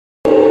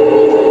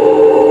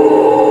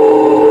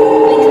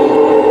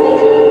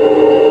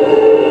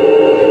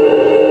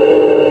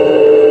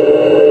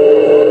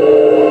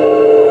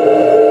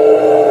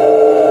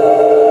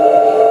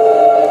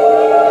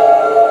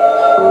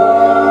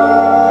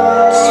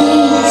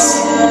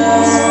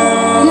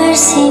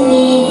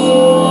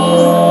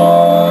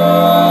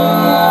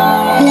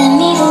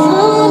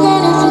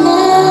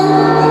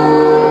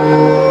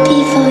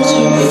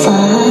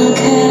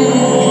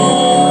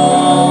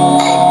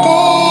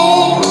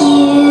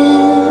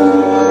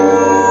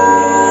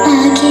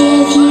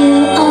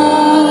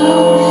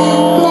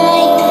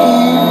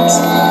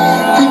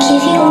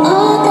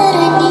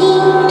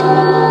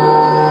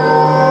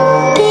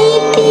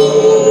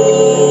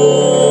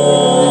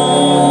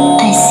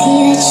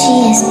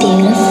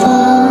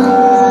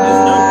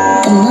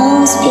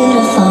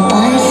beautiful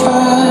by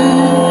far.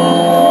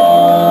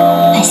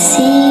 I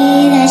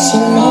see that she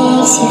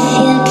makes you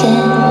feel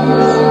good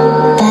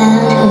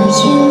about who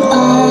you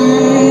are.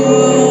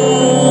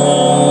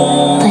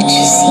 But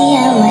you see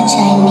how much I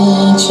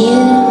need you.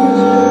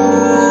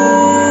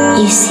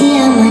 You see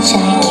how much I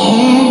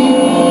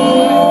care.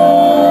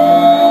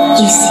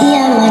 You see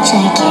how much I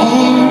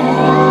care.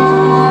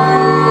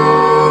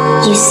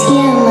 You see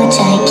how much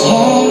I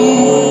care.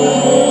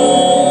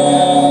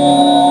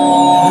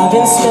 I've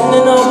been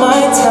spending all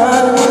my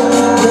time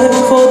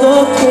living for the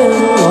thrill.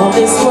 All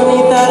this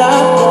money that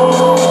I've won,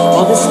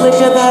 all this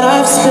liquor that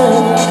I've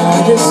spent, I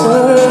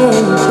deserve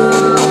it.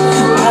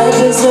 I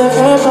deserve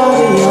her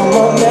body on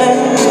my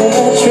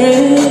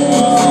mattress.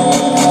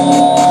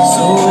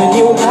 So when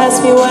you ask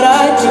me what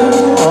I do,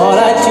 all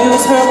I do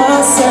is hurt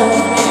myself.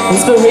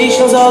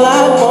 Inspiration's all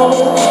I want,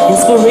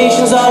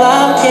 inspiration's all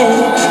I'll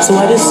get. So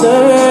I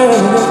deserve it.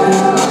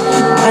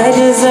 I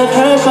deserve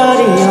her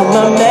body on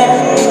my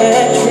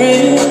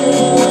mattress.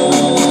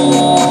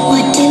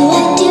 What do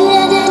I do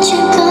now that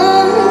you're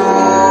gone?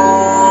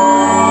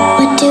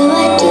 What do I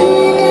do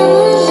when I'm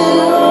alone?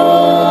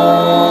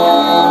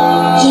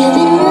 You've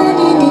been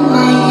running in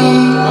my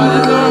head.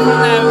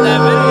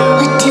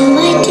 What do I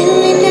do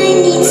when I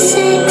need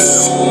sex?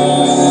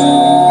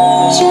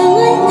 You're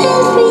my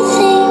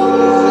everything.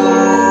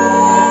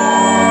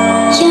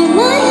 You're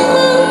my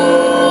home.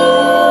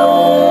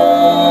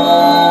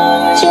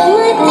 You're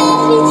my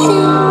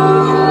everything.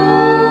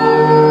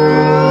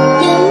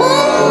 You're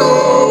my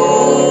home.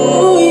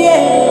 Oh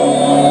yeah,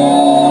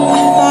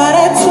 I thought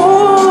I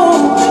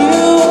told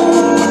you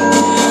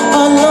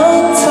a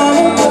long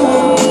time ago.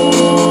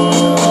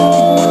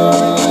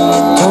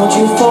 Don't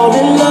you fall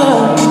in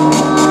love.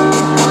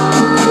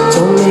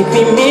 Don't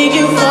make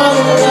you fall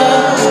in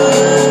love.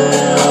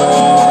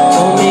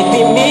 Don't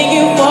make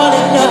you fall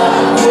in love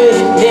with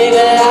a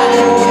nigga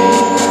like me.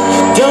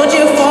 Don't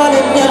you fall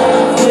in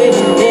love with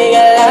a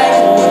nigga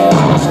like me.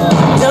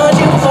 Don't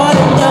you fall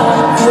in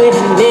love with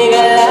a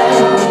nigga like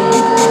me.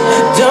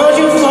 Don't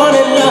you fall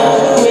in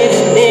love with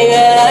a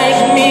nigga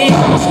like me.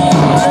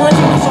 Don't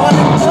you fall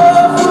in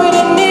love with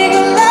a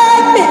nigga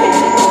like me.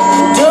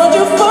 Don't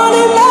you fall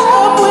in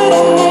love with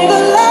a nigga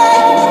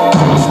like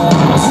me.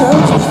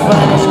 Don't you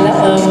fall in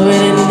love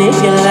with a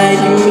nigga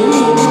like me.